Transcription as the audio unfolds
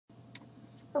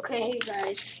Okay, hey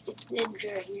guys, it's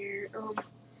Ninja here.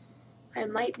 I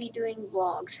might be doing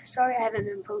vlogs. Sorry I haven't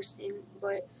been posting,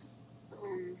 but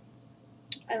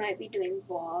I might be doing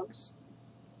vlogs.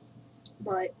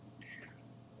 But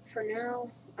for now,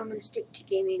 I'm gonna stick to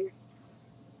gaming.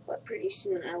 But pretty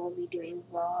soon I will be doing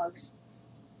vlogs.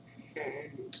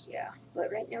 And yeah,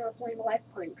 but right now we're playing Life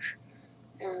Punch.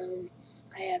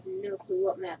 I have no clue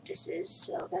what map this is,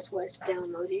 so that's why it's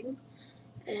downloading.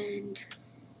 And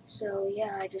so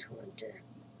yeah, I just wanted to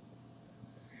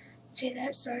say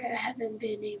that. Sorry I haven't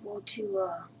been able to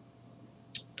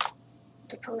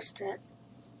post that.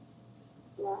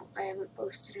 Well, I haven't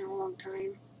posted in a long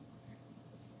time.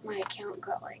 My account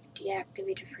got like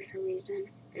deactivated for some reason,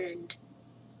 and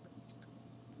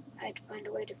I had to find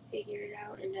a way to figure it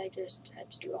out, and I just had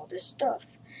to do all this stuff.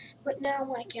 But now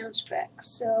my account's back,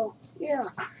 so yeah.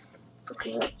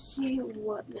 Okay, let's see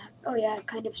what map. Oh yeah, I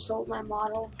kind of sold my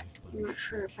model. I'm not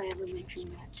sure if I ever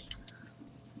mentioned that.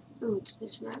 Oh, it's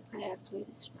this map. I have to play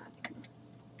this map.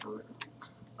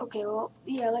 Okay, well,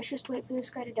 yeah, let's just wait for this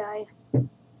guy to die.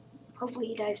 Hopefully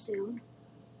he dies soon.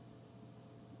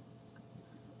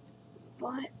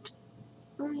 But,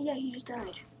 oh yeah, he just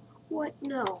died. What?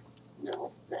 No.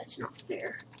 No, that's not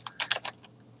fair.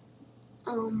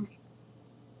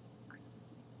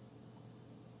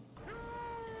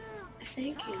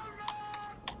 Thank you.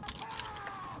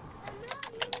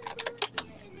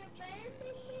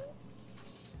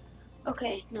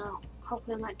 Okay, no.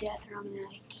 Hopefully I'm not dead or I'm gonna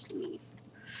just leave.